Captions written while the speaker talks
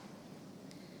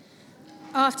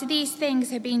After these things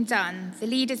had been done, the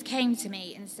leaders came to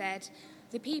me and said,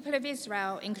 "The people of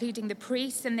Israel, including the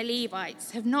priests and the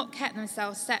Levites, have not kept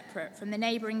themselves separate from the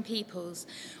neighboring peoples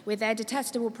with their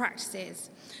detestable practices,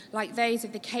 like those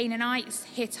of the Canaanites,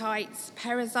 Hittites,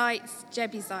 Perizzites,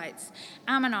 Jebusites,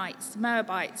 Ammonites,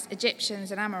 Moabites,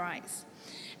 Egyptians, and Amorites.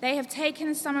 They have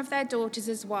taken some of their daughters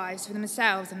as wives for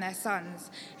themselves and their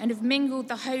sons, and have mingled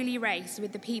the holy race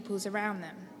with the peoples around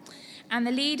them. And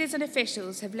the leaders and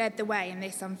officials have led the way in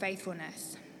this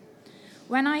unfaithfulness."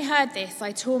 When I heard this,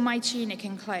 I tore my tunic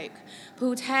and cloak,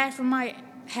 pulled hair from my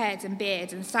head and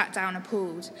beard, and sat down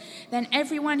appalled. Then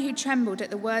everyone who trembled at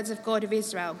the words of God of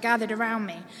Israel gathered around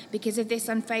me because of this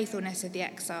unfaithfulness of the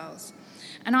exiles.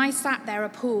 And I sat there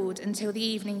appalled until the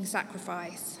evening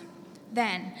sacrifice.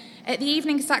 Then, at the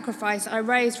evening sacrifice, I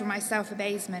rose from my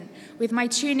self-abasement, with my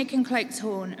tunic and cloak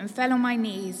torn, and fell on my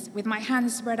knees, with my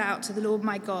hands spread out to the Lord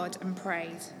my God, and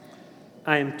prayed.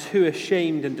 "I am too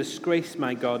ashamed and disgraced,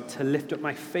 my God, to lift up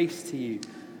my face to you,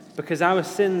 because our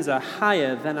sins are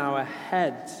higher than our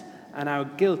heads, and our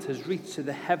guilt has reached to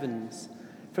the heavens.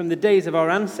 From the days of our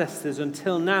ancestors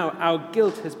until now, our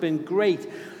guilt has been great.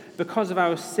 Because of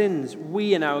our sins,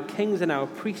 we and our kings and our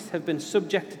priests have been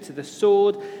subjected to the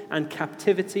sword and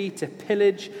captivity, to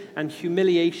pillage and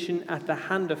humiliation at the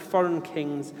hand of foreign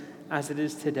kings, as it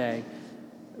is today.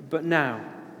 But now,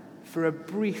 for a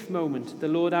brief moment, the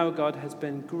Lord our God has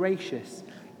been gracious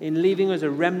in leaving us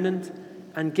a remnant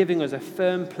and giving us a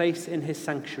firm place in his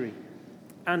sanctuary.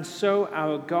 And so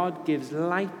our God gives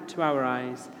light to our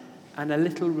eyes and a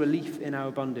little relief in our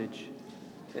bondage.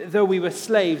 Though we were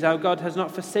slaves, our God has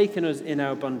not forsaken us in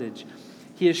our bondage.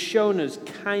 He has shown us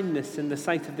kindness in the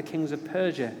sight of the kings of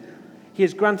Persia. He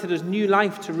has granted us new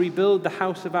life to rebuild the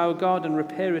house of our God and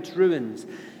repair its ruins.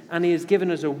 And he has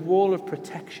given us a wall of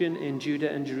protection in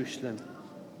Judah and Jerusalem.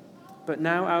 But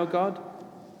now, our God,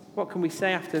 what can we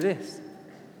say after this?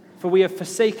 For we have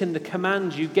forsaken the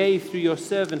command you gave through your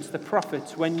servants, the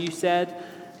prophets, when you said,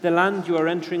 'The land you are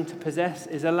entering to possess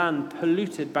is a land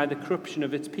polluted by the corruption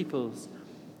of its peoples.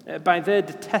 By their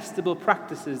detestable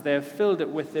practices, they have filled it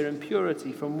with their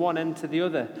impurity from one end to the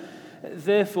other.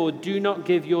 Therefore, do not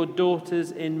give your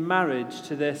daughters in marriage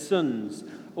to their sons,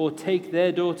 or take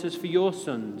their daughters for your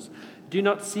sons. Do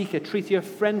not seek a treaty of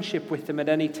friendship with them at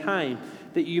any time,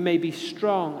 that you may be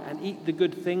strong and eat the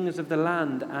good things of the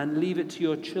land and leave it to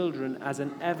your children as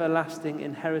an everlasting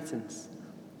inheritance.'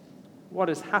 What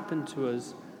has happened to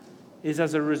us is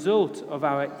as a result of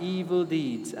our evil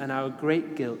deeds and our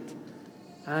great guilt.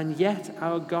 And yet,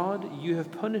 our God, you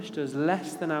have punished us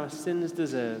less than our sins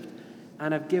deserved,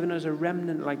 and have given us a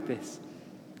remnant like this.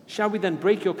 Shall we then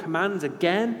break your commands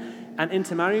again and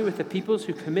intermarry with the peoples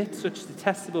who commit such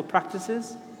detestable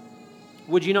practices?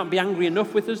 Would you not be angry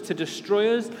enough with us to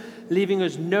destroy us, leaving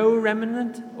us no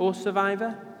remnant or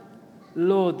survivor?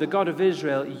 Lord, the God of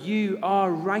Israel, you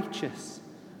are righteous.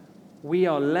 We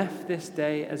are left this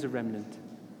day as a remnant.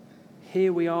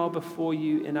 Here we are before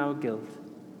you in our guilt,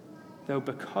 though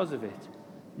because of it,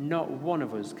 not one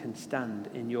of us can stand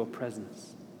in your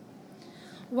presence."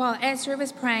 While Ezra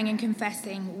was praying and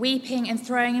confessing, weeping and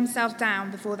throwing himself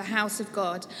down before the house of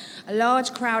God, a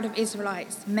large crowd of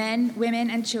Israelites, men, women,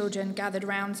 and children, gathered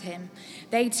round him.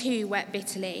 They too wept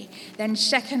bitterly. Then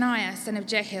Shechaniah, son of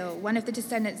Jehiel, one of the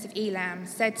descendants of Elam,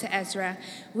 said to Ezra,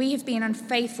 "We have been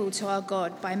unfaithful to our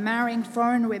God by marrying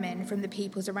foreign women from the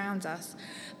peoples around us.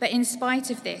 But in spite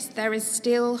of this, there is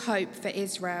still hope for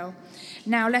Israel.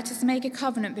 Now let us make a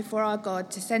covenant before our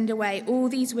God to send away all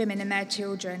these women and their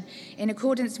children, in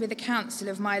accordance with the counsel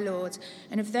of my Lord,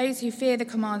 and of those who fear the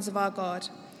commands of our God.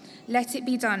 Let it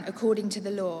be done according to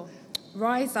the law.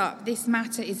 Rise up, this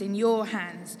matter is in your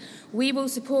hands. We will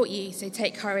support you, so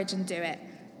take courage and do it."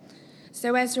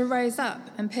 So Ezra rose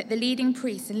up and put the leading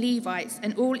priests and Levites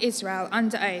and all Israel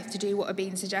under oath to do what had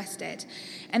been suggested,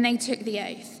 and they took the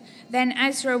oath. Then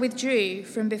Ezra withdrew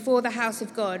from before the house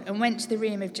of God and went to the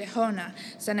room of Jehonah,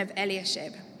 son of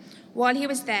Eliashib. While he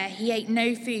was there, he ate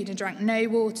no food and drank no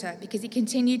water, because he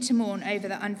continued to mourn over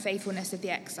the unfaithfulness of the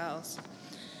exiles.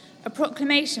 A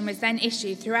proclamation was then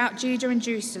issued throughout Judah and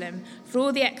Jerusalem for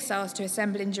all the exiles to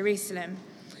assemble in Jerusalem.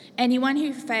 Anyone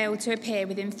who failed to appear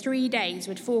within 3 days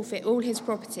would forfeit all his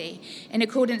property, in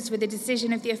accordance with the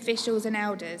decision of the officials and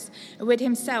elders, and would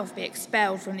himself be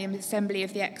expelled from the assembly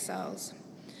of the exiles.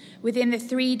 Within the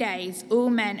 3 days, all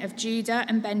men of Judah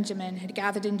and Benjamin had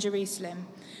gathered in Jerusalem.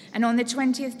 And on the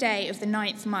 20th day of the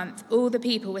 9th month, all the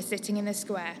people were sitting in the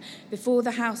square before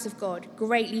the house of God,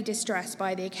 greatly distressed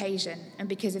by the occasion and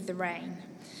because of the rain.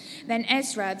 Then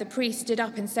Ezra the priest stood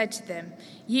up and said to them,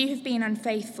 "You have been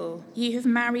unfaithful. You have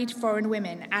married foreign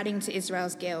women, adding to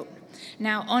Israel's guilt.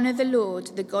 Now honor the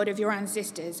Lord, the God of your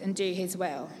ancestors, and do his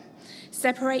will.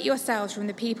 Separate yourselves from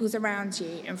the peoples around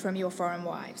you and from your foreign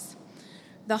wives."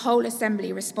 The whole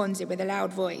assembly responded with a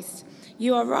loud voice,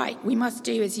 "You are right, we must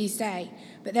do as you say.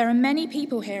 But there are many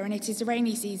people here and it is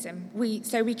rainy season,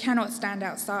 so we cannot stand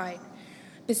outside.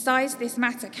 Besides, this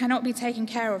matter cannot be taken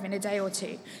care of in a day or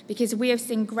two, because we have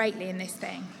sinned greatly in this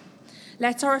thing.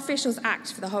 Let our officials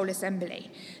act for the whole assembly.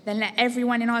 Then let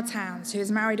everyone in our towns who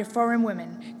has married a foreign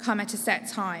woman come at a set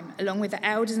time, along with the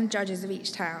elders and judges of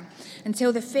each town,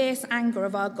 until the fierce anger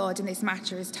of our God in this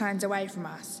matter is turned away from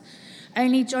us.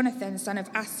 Only Jonathan, son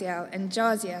of Asiel, and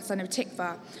Jaziah, son of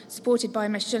Tikvah, supported by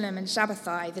Meshullam and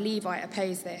Shabbathai, the Levite,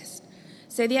 opposed this.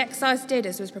 So the exiles did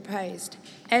as was proposed.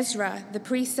 Ezra, the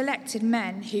priest, selected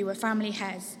men who were family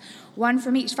heads, one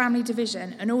from each family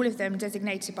division, and all of them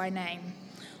designated by name.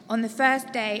 On the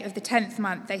first day of the 10th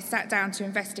month, they sat down to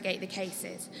investigate the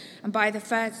cases, and by the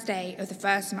first day of the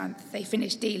first month, they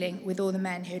finished dealing with all the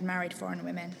men who had married foreign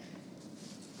women.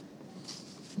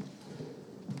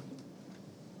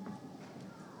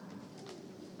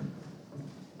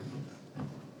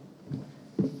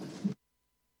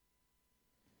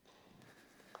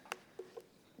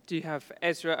 Do you have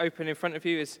Ezra open in front of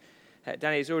you, as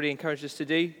Danny has already encouraged us to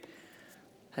do?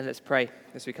 And let's pray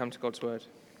as we come to God's word.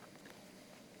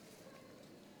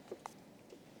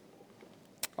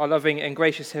 Our loving and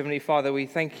gracious Heavenly Father, we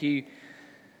thank you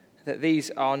that these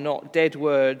are not dead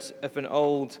words of an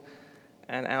old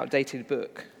and outdated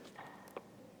book,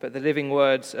 but the living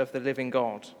words of the living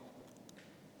God.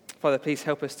 Father, please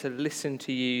help us to listen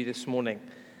to you this morning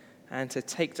and to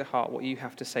take to heart what you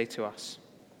have to say to us.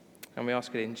 And we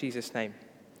ask it in Jesus' name.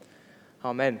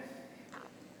 Amen.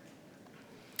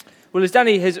 Well, as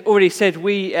Danny has already said,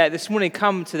 we this morning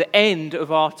come to the end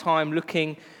of our time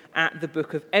looking at the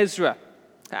book of Ezra.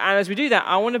 And as we do that,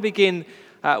 I want to begin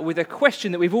with a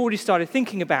question that we've already started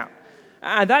thinking about.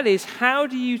 And that is, how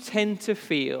do you tend to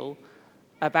feel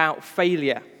about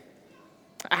failure?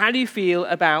 How do you feel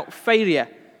about failure?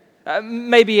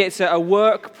 Maybe it's a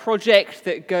work project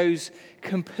that goes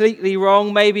completely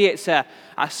wrong. Maybe it's a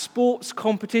sports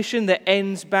competition that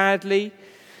ends badly.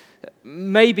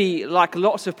 Maybe, like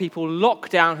lots of people,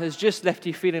 lockdown has just left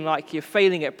you feeling like you're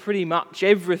failing at pretty much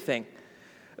everything.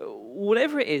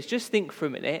 Whatever it is, just think for a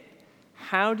minute,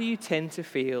 how do you tend to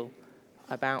feel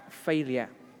about failure?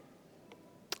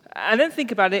 And then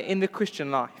think about it in the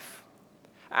Christian life.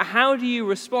 How do you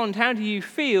respond? How do you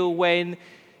feel when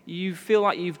you feel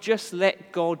like you've just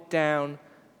let God down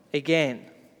again?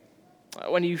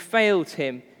 When you failed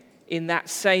him in that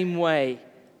same way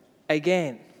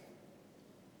again?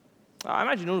 I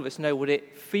imagine all of us know what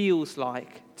it feels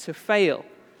like to fail.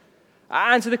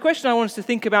 And so the question I want us to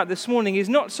think about this morning is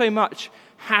not so much,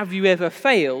 have you ever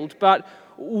failed, but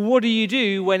what do you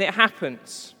do when it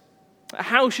happens?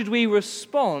 How should we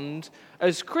respond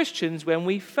as Christians when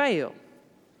we fail?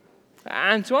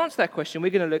 And to answer that question,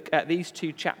 we're going to look at these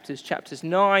two chapters, chapters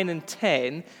 9 and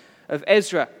 10 of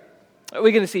Ezra.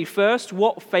 We're going to see first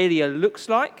what failure looks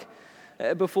like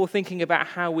before thinking about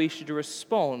how we should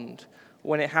respond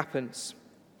when it happens.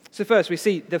 So first, we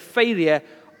see the failure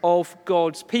of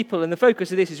God's people, and the focus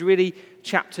of this is really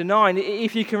chapter 9.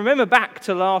 If you can remember back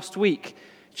to last week,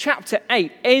 chapter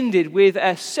 8 ended with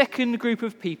a second group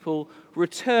of people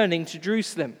returning to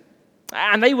Jerusalem,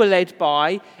 and they were led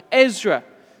by Ezra.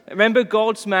 Remember,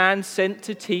 God's man sent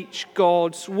to teach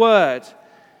God's word.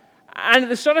 And at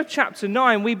the start of chapter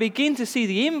 9, we begin to see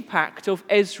the impact of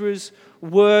Ezra's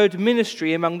word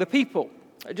ministry among the people.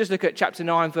 Just look at chapter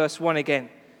 9, verse 1 again.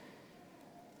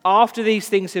 After these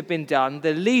things had been done,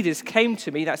 the leaders came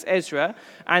to me, that's Ezra,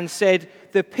 and said,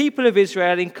 "The people of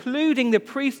Israel, including the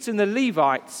priests and the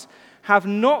Levites, have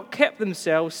not kept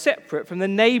themselves separate from the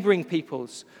neighboring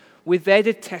peoples with their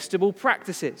detestable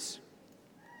practices."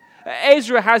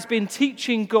 Ezra has been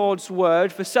teaching God's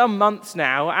word for some months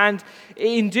now, and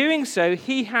in doing so,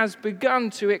 he has begun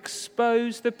to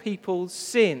expose the people's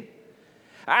sin.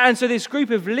 And so this group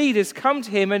of leaders come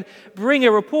to him and bring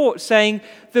a report saying,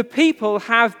 the people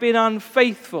have been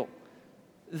unfaithful.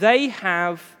 They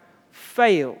have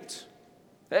failed.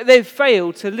 They've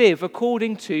failed to live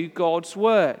according to God's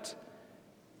word.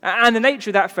 And the nature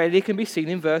of that failure can be seen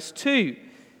in verse 2.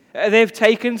 They've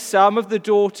taken some of the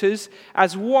daughters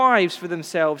as wives for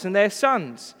themselves and their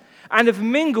sons, and have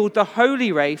mingled the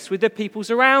holy race with the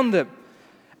peoples around them.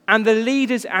 And the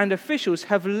leaders and officials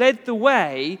have led the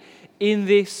way in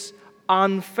this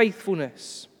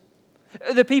unfaithfulness.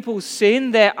 The people's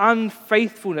sin, their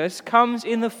unfaithfulness, comes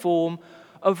in the form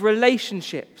of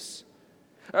relationships.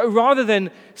 Rather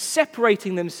than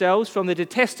separating themselves from the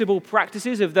detestable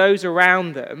practices of those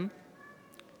around them,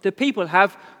 The people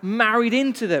have married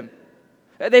into them.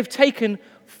 They've taken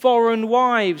foreign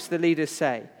wives, the leaders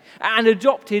say, and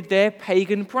adopted their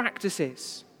pagan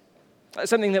practices. That's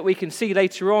something that we can see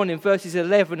later on in verses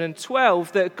 11 and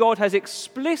 12 that God has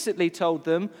explicitly told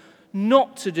them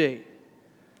not to do.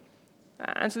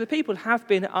 And so the people have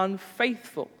been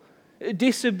unfaithful,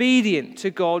 disobedient to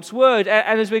God's word.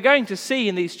 And as we're going to see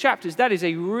in these chapters, that is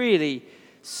a really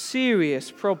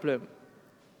serious problem.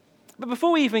 But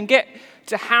before we even get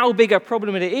to how big a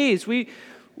problem it is, we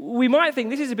might think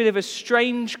this is a bit of a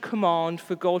strange command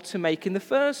for God to make in the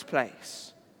first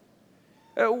place.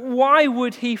 Why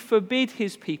would he forbid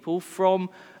his people from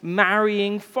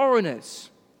marrying foreigners?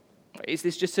 Is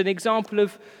this just an example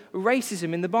of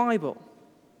racism in the Bible?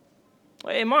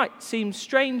 It might seem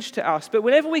strange to us, but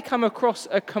whenever we come across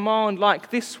a command like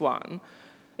this one,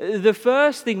 the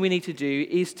first thing we need to do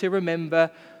is to remember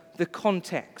the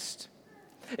context.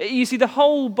 You see, the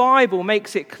whole Bible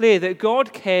makes it clear that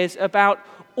God cares about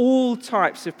all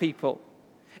types of people.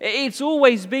 It's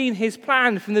always been his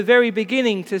plan from the very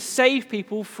beginning to save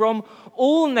people from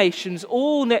all nations,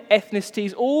 all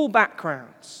ethnicities, all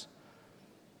backgrounds.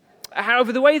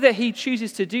 However, the way that he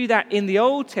chooses to do that in the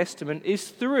Old Testament is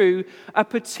through a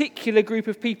particular group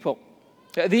of people,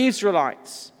 the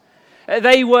Israelites.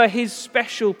 They were his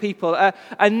special people,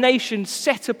 a nation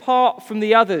set apart from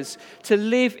the others to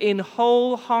live in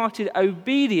wholehearted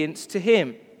obedience to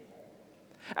him.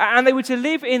 And they were to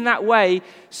live in that way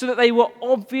so that they were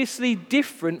obviously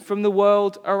different from the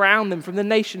world around them, from the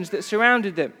nations that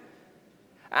surrounded them.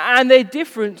 And their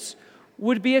difference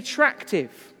would be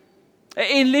attractive.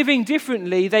 In living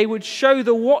differently, they would show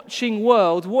the watching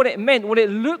world what it meant, what it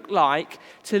looked like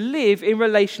to live in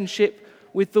relationship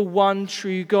with the one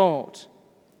true God.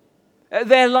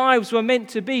 Their lives were meant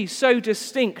to be so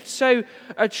distinct, so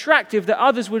attractive that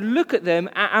others would look at them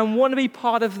and want to be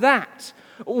part of that,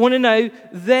 want to know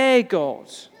their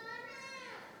God.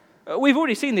 We've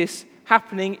already seen this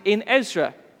happening in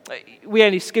Ezra. We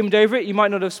only skimmed over it, you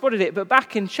might not have spotted it, but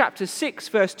back in chapter 6,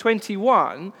 verse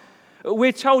 21,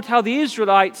 we're told how the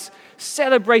Israelites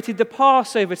celebrated the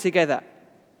Passover together.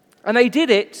 And they did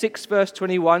it, 6 verse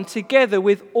 21, together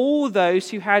with all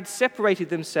those who had separated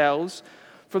themselves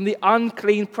from the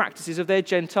unclean practices of their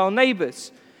Gentile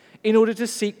neighbors, in order to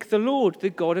seek the Lord, the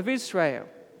God of Israel.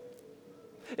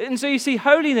 And so you see,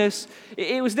 holiness,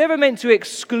 it was never meant to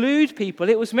exclude people,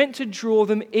 it was meant to draw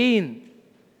them in.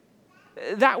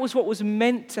 That was what was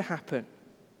meant to happen.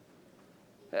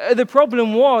 The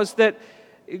problem was that,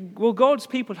 God's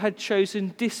people had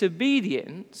chosen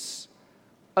disobedience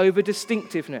over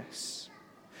distinctiveness.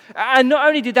 And not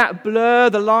only did that blur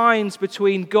the lines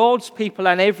between God's people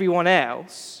and everyone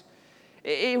else,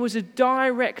 it was a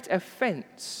direct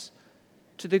offense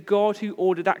to the God who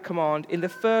ordered that command in the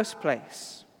first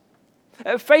place.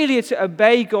 Failure to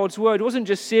obey God's word wasn't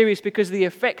just serious because of the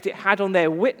effect it had on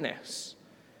their witness.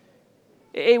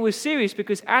 It was serious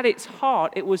because at its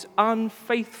heart it was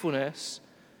unfaithfulness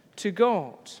to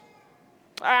God.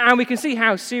 And we can see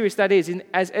how serious that is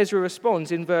as Ezra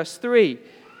responds in verse 3.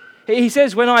 He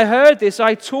says, "When I heard this,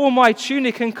 I tore my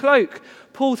tunic and cloak,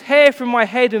 pulled hair from my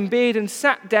head and beard, and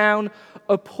sat down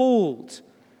appalled.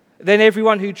 Then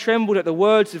everyone who trembled at the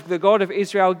words of the God of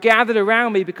Israel gathered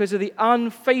around me because of the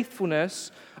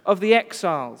unfaithfulness of the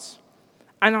exiles.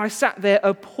 And I sat there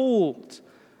appalled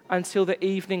until the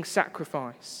evening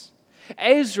sacrifice."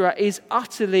 Ezra is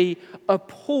utterly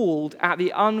appalled at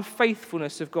the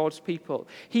unfaithfulness of God's people.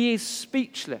 He is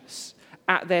speechless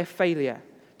at their failure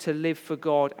to live for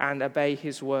God and obey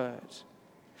his word.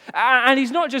 And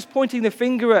he's not just pointing the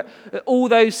finger at all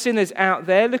those sinners out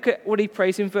there. Look at what he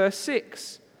prays in verse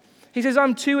 6. He says,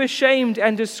 "I'm too ashamed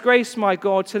and disgraced, my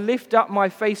God, to lift up my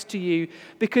face to you,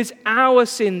 because our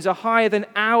sins are higher than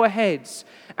our heads,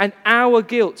 and our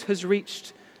guilt has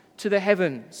reached to the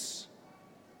heavens."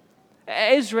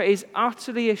 Ezra is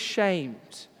utterly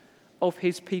ashamed of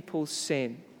his people's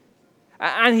sin,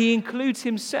 and he includes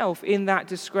himself in that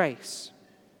disgrace.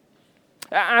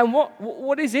 And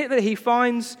what is it that he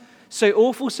finds so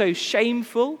awful, so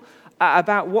shameful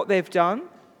about what they've done?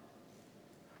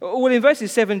 Well, in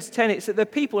verses 7 to 10, it's that the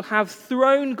people have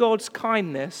thrown God's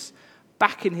kindness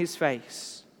back in his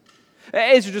face.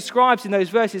 Ezra describes in those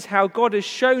verses how God has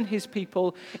shown his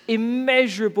people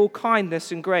immeasurable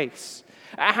kindness and grace,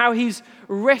 how he's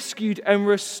rescued and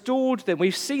restored them.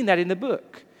 We've seen that in the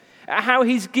book. How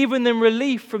he's given them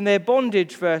relief from their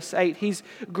bondage, verse 8. He's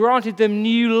granted them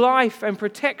new life and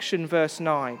protection, verse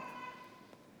 9.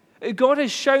 God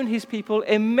has shown his people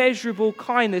immeasurable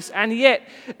kindness, and yet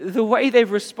the way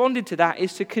they've responded to that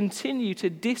is to continue to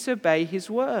disobey his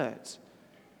words.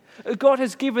 God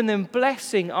has given them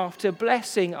blessing after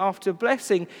blessing after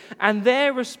blessing, and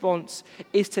their response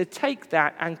is to take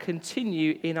that and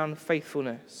continue in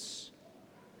unfaithfulness.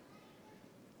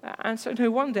 And so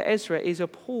no wonder Ezra is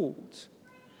appalled.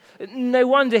 No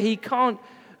wonder he can't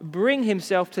bring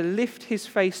himself to lift his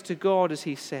face to God as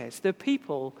he says. The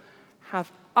people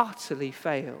have utterly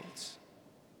failed.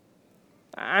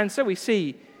 And so we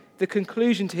see the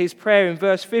conclusion to his prayer in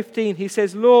verse 15. He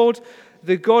says, Lord,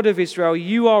 the God of Israel,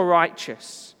 you are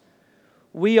righteous.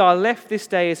 We are left this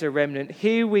day as a remnant.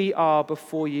 Here we are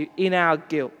before you in our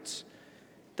guilt,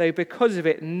 though because of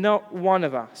it not one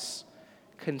of us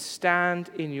can stand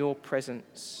in your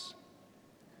presence.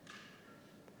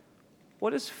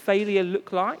 What does failure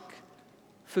look like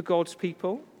for God's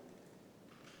people?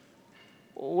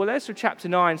 Well, Ezra chapter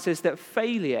 9 says that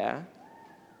failure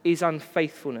is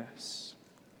unfaithfulness.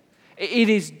 It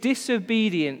is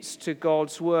disobedience to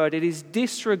God's word. It is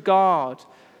disregard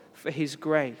for his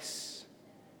grace.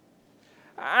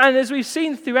 And as we've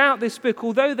seen throughout this book,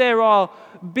 although there are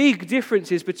big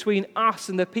differences between us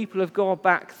and the people of God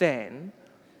back then,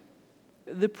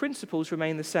 the principles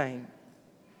remain the same.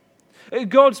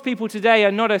 God's people today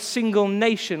are not a single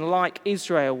nation like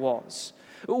Israel was.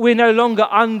 We're no longer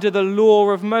under the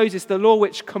law of Moses, the law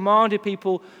which commanded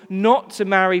people not to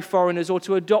marry foreigners or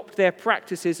to adopt their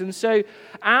practices. And so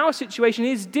our situation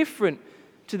is different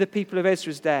to the people of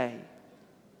Ezra's day.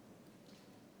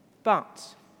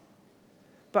 But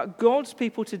God's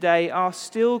people today are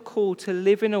still called to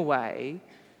live in a way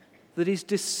that is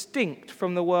distinct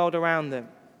from the world around them.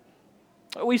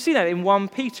 We've seen that in 1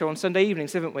 Peter on Sunday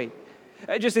evenings, haven't we?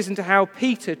 Just listen to how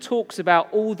Peter talks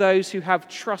about all those who have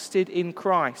trusted in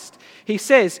Christ. He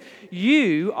says,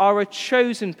 you are a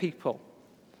chosen people,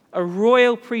 a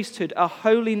royal priesthood, a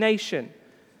holy nation,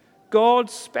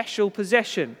 God's special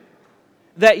possession,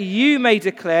 that you may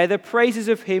declare the praises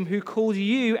of him who called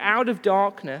you out of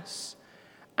darkness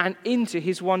and into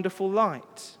his wonderful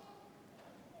light.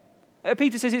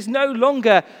 Peter says it's no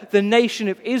longer the nation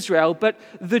of Israel, but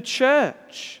the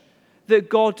church that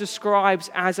God describes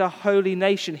as a holy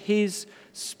nation, his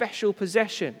special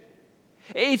possession.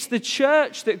 It's the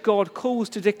church that God calls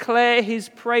to declare his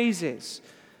praises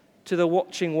to the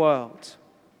watching world.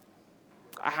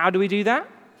 How do we do that?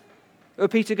 Well,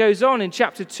 Peter goes on in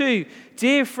chapter 2,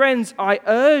 dear friends, I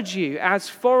urge you as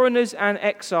foreigners and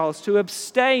exiles to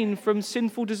abstain from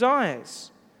sinful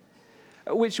desires,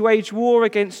 which wage war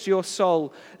against your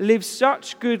soul. Live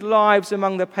such good lives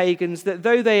among the pagans that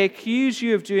though they accuse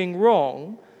you of doing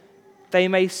wrong, they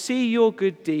may see your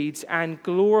good deeds and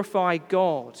glorify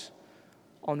God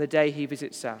on the day he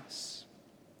visits us.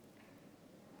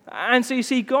 And so you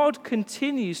see, God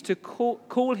continues to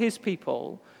call his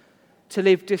people to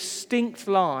live distinct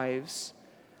lives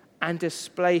and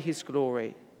display his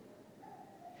glory.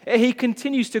 He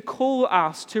continues to call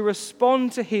us to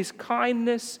respond to his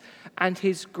kindness and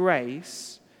his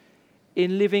grace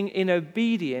in living in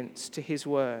obedience to his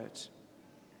word.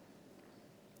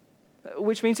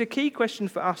 Which means a key question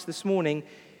for us this morning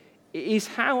is,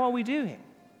 how are we doing?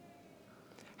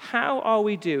 How are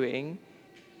we doing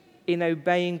in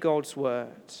obeying God's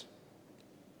word?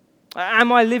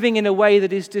 Am I living in a way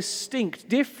that is distinct,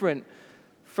 different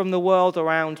from the world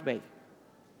around me?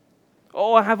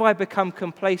 Or have I become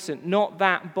complacent, not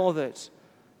that bothered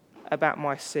about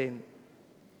my sin?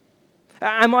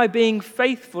 Am I being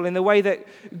faithful in the way that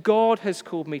God has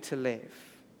called me to live?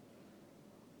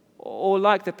 Or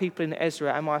like the people in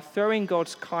Ezra, am I throwing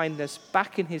God's kindness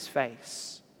back in his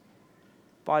face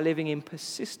by living in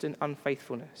persistent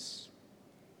unfaithfulness?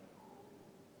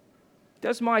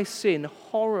 Does my sin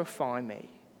horrify me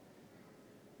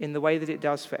in the way that it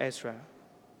does for Ezra?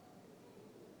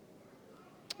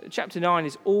 Chapter 9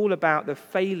 is all about the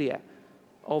failure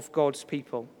of God's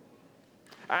people.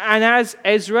 And as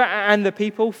Ezra and the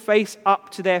people face up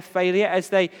to their failure, as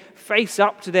they face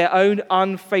up to their own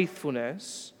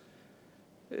unfaithfulness,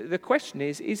 the question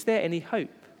is there any hope?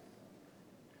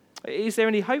 Is there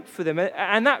any hope for them?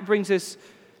 And that brings us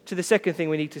to the second thing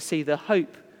we need to see, the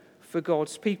hope for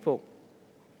God's people.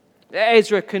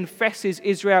 Ezra confesses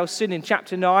Israel's sin in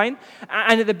chapter 9,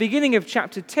 and at the beginning of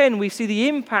chapter 10, we see the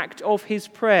impact of his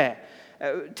prayer.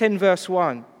 10 verse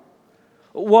 1.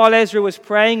 While Ezra was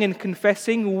praying and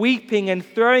confessing, weeping and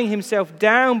throwing himself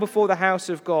down before the house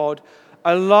of God,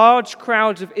 a large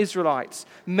crowd of Israelites,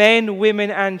 men,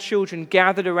 women, and children,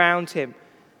 gathered around him.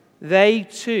 They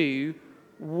too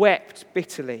wept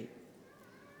bitterly.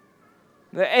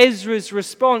 Ezra's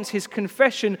response, his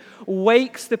confession,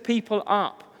 wakes the people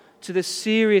up to the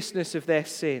seriousness of their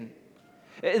sin.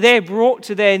 They're brought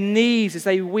to their knees as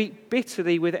they weep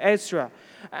bitterly with Ezra.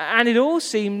 And it all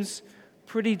seems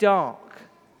pretty dark,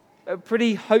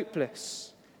 pretty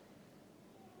hopeless.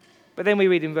 But then we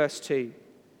read in verse 2,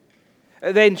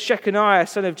 then Shechaniah,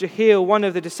 son of Jehiel, one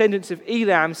of the descendants of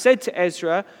Elam, said to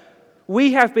Ezra,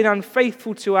 "We have been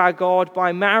unfaithful to our God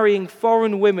by marrying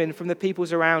foreign women from the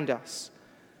peoples around us.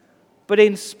 But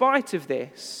in spite of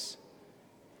this,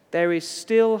 there is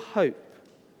still hope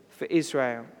for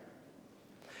Israel."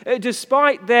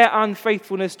 Despite their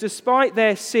unfaithfulness, despite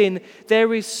their sin,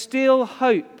 there is still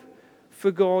hope for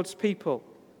God's people.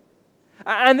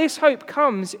 And this hope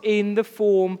comes in the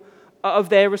form of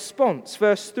their response.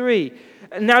 Verse 3,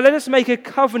 "Now let us make a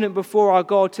covenant before our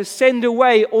God to send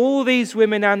away all these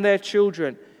women and their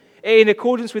children, in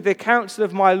accordance with the counsel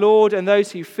of my Lord and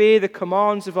those who fear the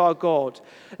commands of our God.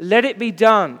 Let it be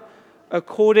done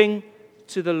according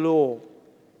to the law."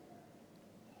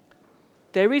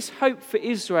 There is hope for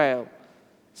Israel,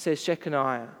 says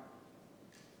Shechaniah,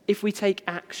 if we take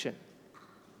action.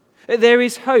 There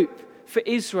is hope for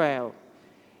Israel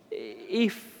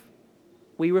if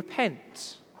we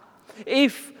repent,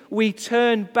 if we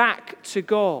turn back to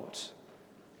God.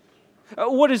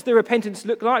 What does the repentance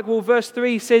look like? Well, verse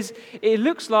 3 says it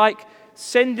looks like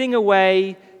sending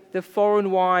away the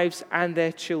foreign wives and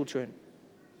their children.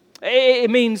 It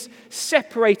means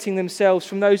separating themselves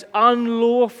from those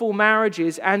unlawful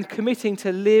marriages and committing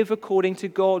to live according to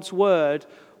God's word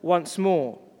once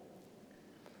more.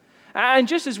 And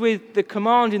just as with the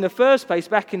command in the first place,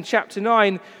 back in chapter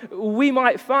 9, we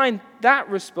might find that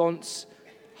response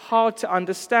hard to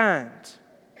understand.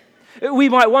 We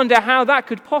might wonder how that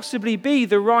could possibly be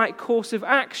the right course of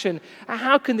action.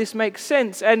 How can this make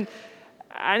sense? And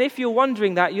if you're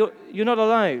wondering that, you're not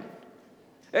alone.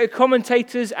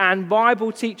 Commentators and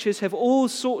Bible teachers have all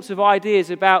sorts of ideas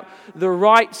about the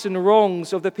rights and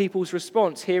wrongs of the people's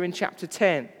response here in chapter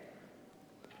 10.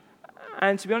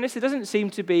 And to be honest, it doesn't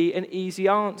seem to be an easy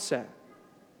answer.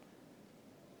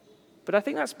 But I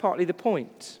think that's partly the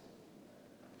point.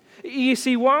 You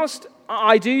see, whilst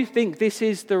I do think this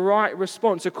is the right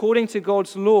response according to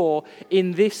God's law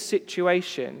in this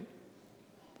situation,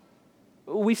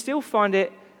 we still find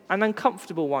it an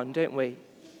uncomfortable one, don't we?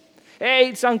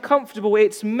 It's uncomfortable,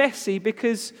 it's messy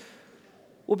because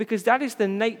that is the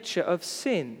nature of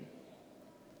sin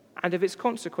and of its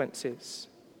consequences.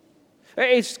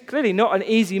 It's clearly not an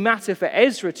easy matter for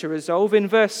Ezra to resolve. In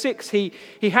verse 6, he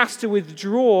has to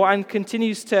withdraw and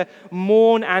continues to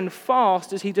mourn and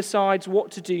fast as he decides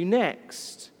what to do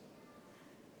next.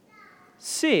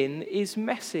 Sin is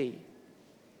messy.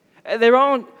 There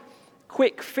aren't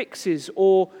quick fixes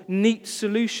or neat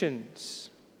solutions.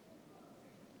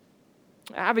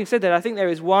 Having said that, I think there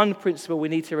is one principle we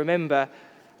need to remember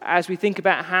as we think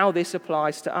about how this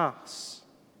applies to us.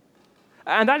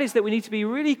 And that is that we need to be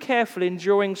really careful in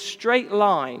drawing straight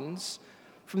lines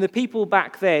from the people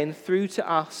back then through to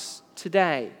us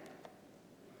today.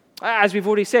 As we've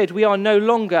already said, we are no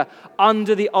longer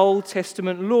under the Old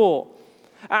Testament law.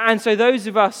 And so those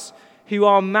of us who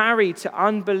are married to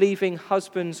unbelieving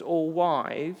husbands or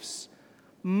wives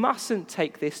mustn't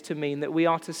take this to mean that we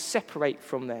are to separate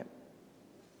from them.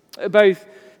 Both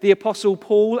the Apostle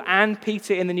Paul and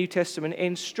Peter in the New Testament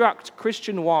instruct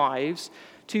Christian wives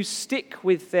to stick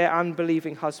with their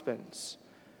unbelieving husbands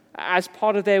as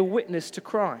part of their witness to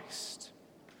Christ.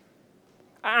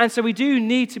 And so we do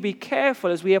need to be careful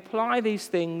as we apply these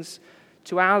things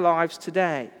to our lives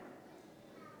today.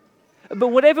 But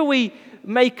whatever we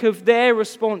make of their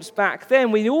response back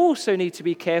then, we also need to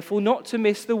be careful not to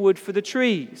miss the wood for the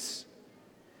trees.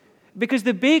 Because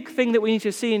the big thing that we need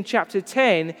to see in chapter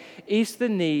 10 is the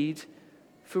need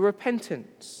for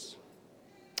repentance.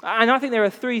 And I think there are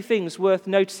three things worth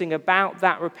noticing about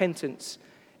that repentance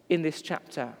in this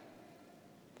chapter.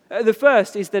 The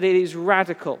first is that it is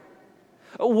radical.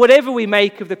 Whatever we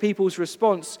make of the people's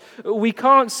response, we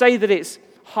can't say that it's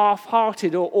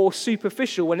half-hearted or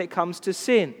superficial when it comes to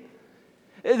sin.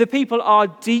 The people are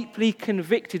deeply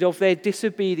convicted of their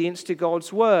disobedience to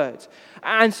God's word,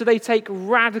 and so they take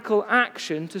radical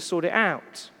action to sort it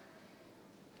out.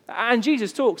 And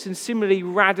Jesus talks in similarly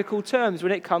radical terms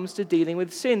when it comes to dealing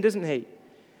with sin, doesn't he?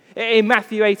 In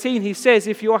Matthew 18, he says,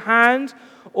 "If your hand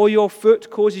or your foot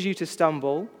causes you to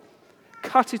stumble,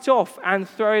 cut it off and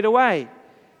throw it away.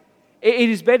 It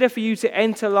is better for you to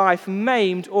enter life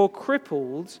maimed or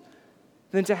crippled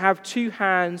than to have 2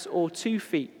 hands or 2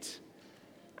 feet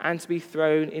and to be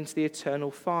thrown into the eternal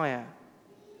fire."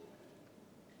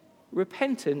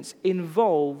 Repentance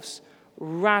involves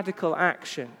radical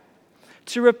action.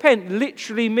 To repent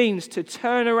literally means to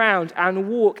turn around and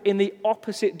walk in the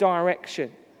opposite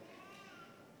direction.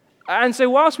 And so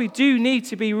whilst we do need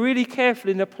to be really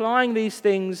careful in applying these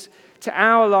things to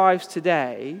our lives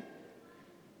today,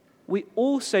 we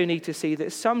also need to see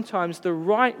that sometimes the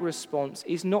right response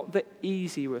is not the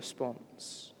easy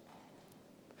response.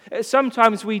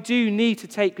 Sometimes we do need to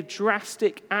take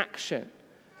drastic action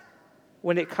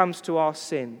when it comes to our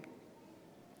sin,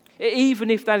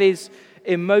 even if that is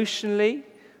emotionally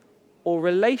or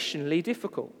relationally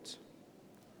difficult.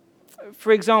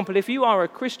 For example, if you are a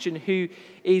Christian who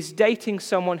is dating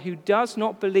someone who does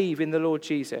not believe in the Lord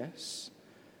Jesus,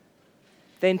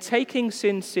 then taking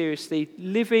sin seriously,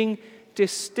 living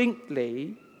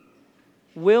distinctly,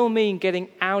 will mean getting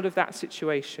out of that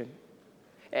situation,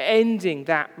 ending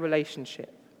that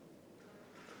relationship,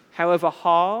 however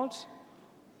hard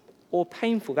or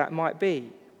painful that might be.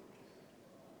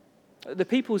 The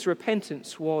people's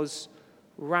repentance was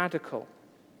radical.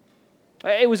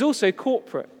 It was also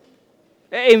corporate.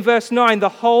 In verse 9, the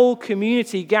whole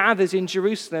community gathers in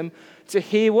Jerusalem to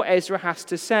hear what Ezra has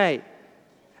to say.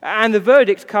 And the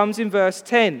verdict comes in verse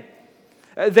 10.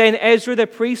 Then Ezra the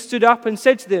priest stood up and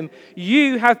said to them,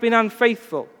 "You have been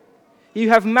unfaithful. You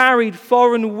have married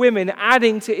foreign women,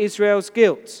 adding to Israel's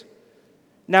guilt.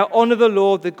 Now honor the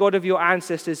Lord, the God of your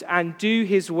ancestors, and do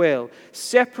his will.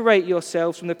 Separate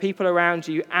yourselves from the people around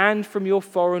you and from your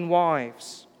foreign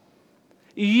wives."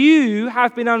 You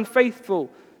have been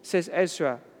unfaithful, says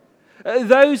Ezra.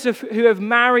 Those who have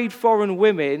married foreign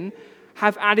women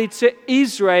have added to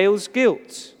Israel's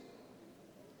guilt.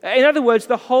 In other words,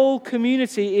 the whole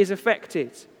community is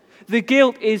affected. The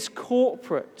guilt is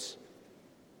corporate.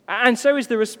 And so is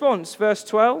the response. Verse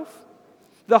 12.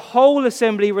 The whole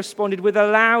assembly responded with a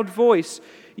loud voice,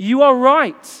 "You are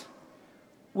right.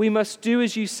 We must do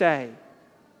as you say."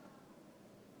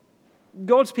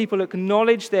 God's people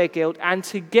acknowledge their guilt, and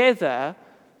together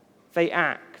they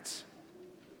act.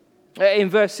 In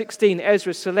verse 16,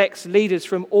 Ezra selects leaders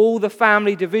from all the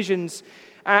family divisions,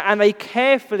 and they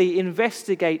carefully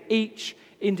investigate each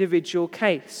individual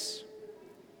case.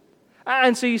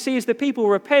 And so you see, as the people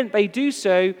repent, they do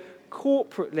so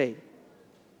corporately.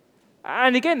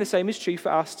 And again, the same is true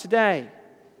for us today.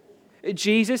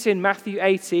 Jesus in Matthew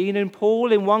 18 and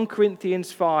Paul in 1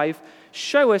 Corinthians 5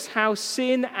 show us how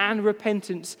sin and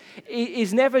repentance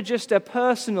is never just a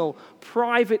personal,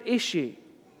 private issue.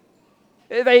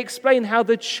 They explain how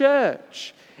the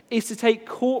church is to take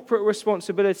corporate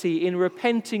responsibility in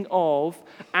repenting of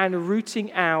and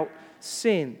rooting out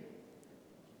sin.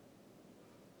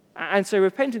 And so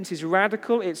repentance is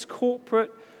radical, it's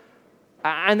corporate,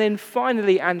 and then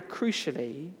finally and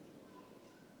crucially,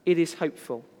 it is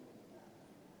hopeful.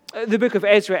 The book of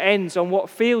Ezra ends on what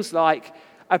feels like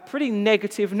a pretty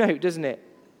negative note, doesn't it?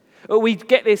 We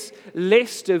get this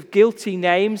list of guilty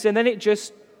names and then it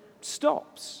just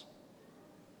stops.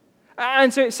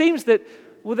 And so it seems that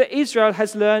Israel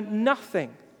has learned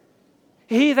nothing.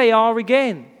 Here they are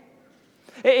again.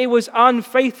 It was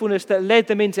unfaithfulness that led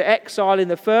them into exile in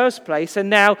the first place, and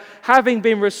now, having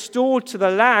been restored to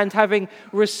the land, having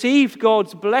received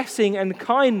God's blessing and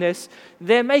kindness,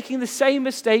 they're making the same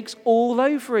mistakes all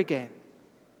over again.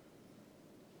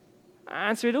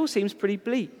 And so it all seems pretty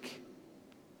bleak.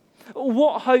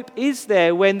 What hope is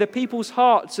there when the people's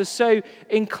hearts are so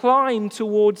inclined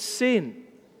towards sin?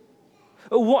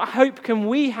 What hope can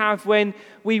we have when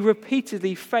we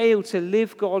repeatedly fail to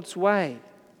live God's way?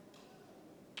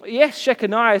 Yes,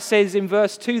 Shechaniah says in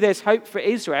verse 2 there's hope for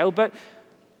Israel, but,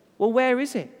 well, where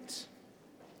is it?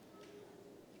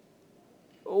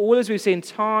 Well, as we've seen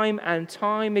time and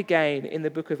time again in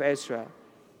the book of Ezra,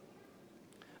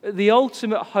 the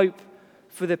ultimate hope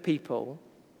for the people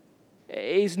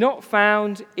is not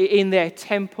found in their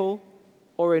temple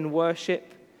or in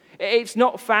worship. It's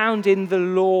not found in the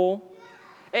law.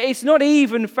 It's not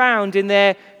even found in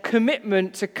their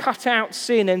commitment to cut out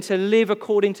sin and to live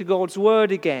according to God's word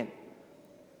again.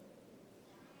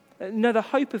 No, the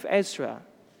hope of Ezra,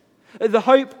 the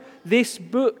hope this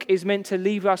book is meant to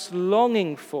leave us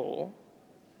longing for,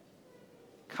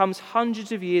 comes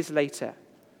hundreds of years later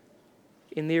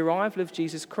in the arrival of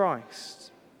Jesus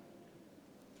Christ.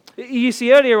 You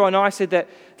see, earlier on I said that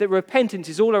repentance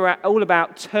is all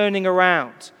about turning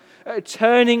around.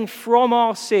 Turning from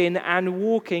our sin and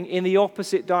walking in the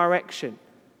opposite direction.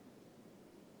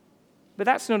 But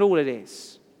that's not all it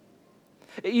is.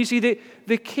 You see,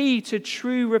 the key to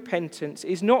true repentance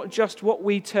is not just what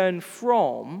we turn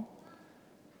from,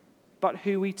 but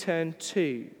who we turn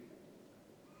to.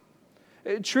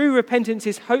 True repentance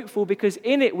is hopeful because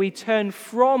in it we turn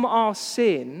from our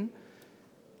sin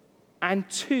and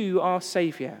to our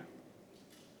Saviour.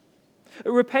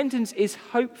 Repentance is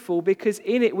hopeful because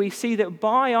in it we see that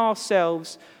by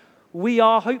ourselves we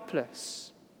are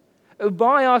hopeless.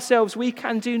 By ourselves we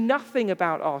can do nothing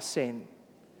about our sin.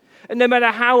 And no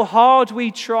matter how hard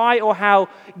we try or how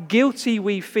guilty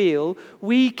we feel,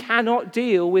 we cannot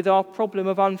deal with our problem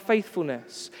of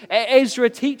unfaithfulness. Ezra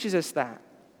teaches us that.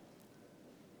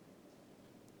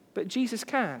 But Jesus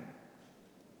can.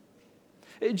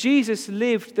 Jesus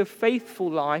lived the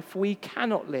faithful life we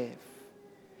cannot live.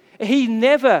 He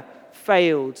never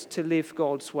failed to live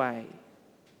God's way.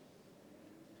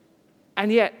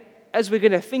 And yet, as we're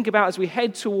going to think about as we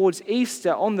head towards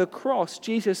Easter, on the cross,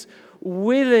 Jesus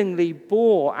willingly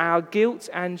bore our guilt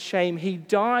and shame. He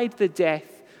died the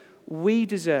death we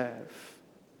deserve.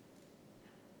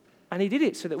 And he did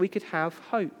it so that we could have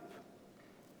hope.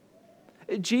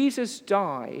 Jesus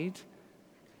died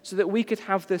so that we could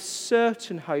have the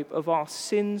certain hope of our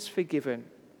sins forgiven,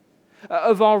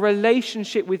 of our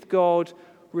relationship with God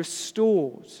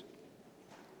restored.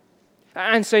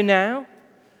 And so now,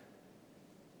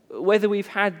 whether we've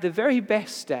had the very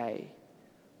best day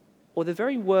or the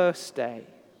very worst day,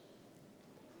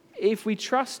 if we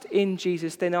trust in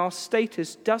Jesus, then our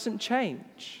status doesn't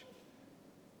change.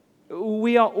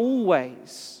 We are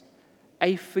always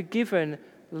a forgiven,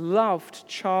 loved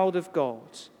child of God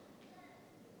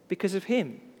because of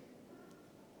him.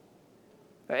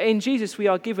 In Jesus, we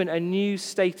are given a new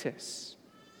status.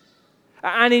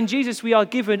 And in Jesus, we are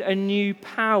given a new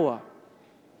power.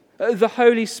 The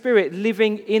Holy Spirit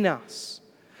living in us.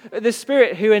 The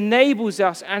Spirit who enables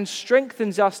us and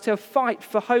strengthens us to fight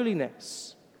for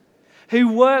holiness.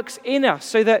 Who works in us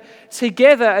so that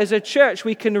together as a church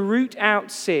we can root out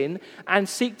sin and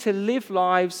seek to live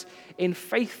lives in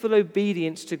faithful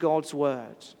obedience to God's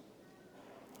word.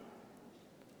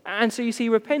 And so you see,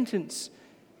 repentance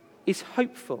is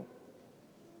hopeful.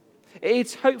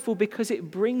 It's hopeful because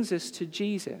it brings us to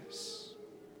Jesus.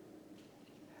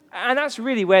 And that's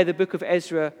really where the book of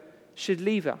Ezra should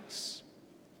leave us,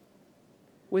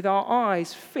 with our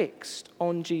eyes fixed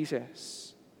on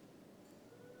Jesus,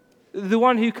 the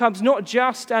one who comes not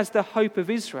just as the hope of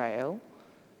Israel,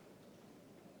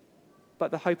 but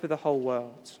the hope of the whole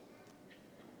world.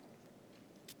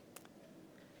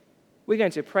 We're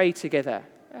going to pray together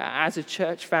as a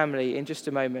church family in just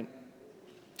a moment.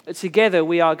 Together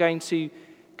we are going to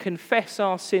confess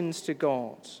our sins to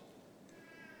God,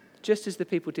 just as the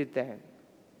people did then.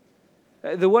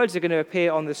 The words are going to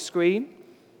appear on the screen.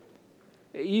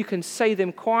 You can say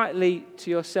them quietly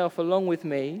to yourself along with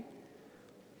me,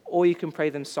 or you can pray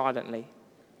them silently.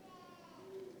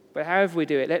 But however we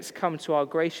do it, let's come to our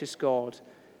gracious God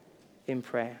in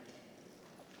prayer.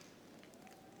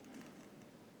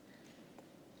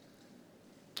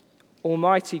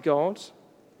 Almighty God,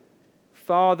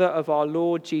 Father of our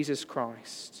Lord Jesus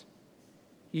Christ,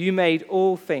 you made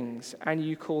all things, and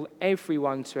you call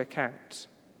everyone to account.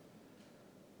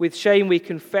 With shame we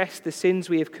confess the sins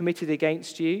we have committed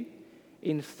against you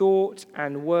in thought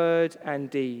and word and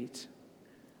deed.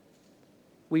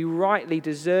 We rightly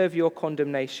deserve your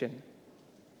condemnation.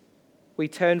 We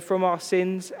turn from our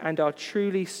sins and are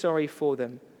truly sorry for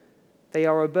them. They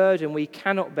are a burden we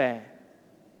cannot bear.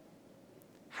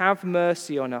 Have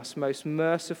mercy on us, most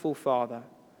merciful Father.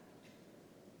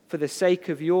 For the sake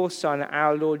of your Son,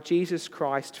 our Lord Jesus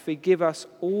Christ, forgive us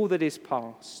all that is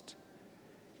past.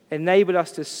 Enable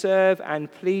us to serve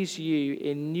and please you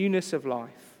in newness of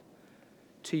life,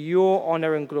 to your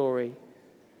honor and glory,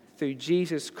 through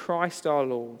Jesus Christ our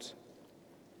Lord.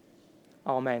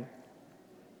 Amen.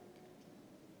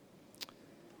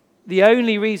 The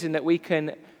only reason that we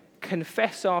can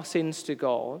confess our sins to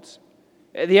God,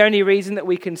 the only reason that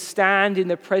we can stand in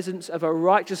the presence of a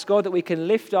righteous God, that we can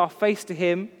lift our face to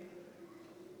him,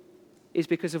 is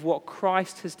because of what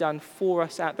Christ has done for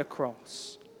us at the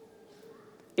cross.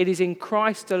 It is in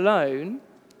Christ alone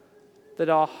that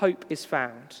our hope is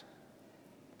found.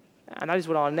 And that is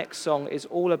what our next song is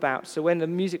all about. So when the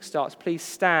music starts, please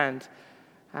stand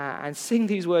and sing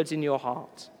these words in your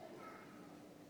heart.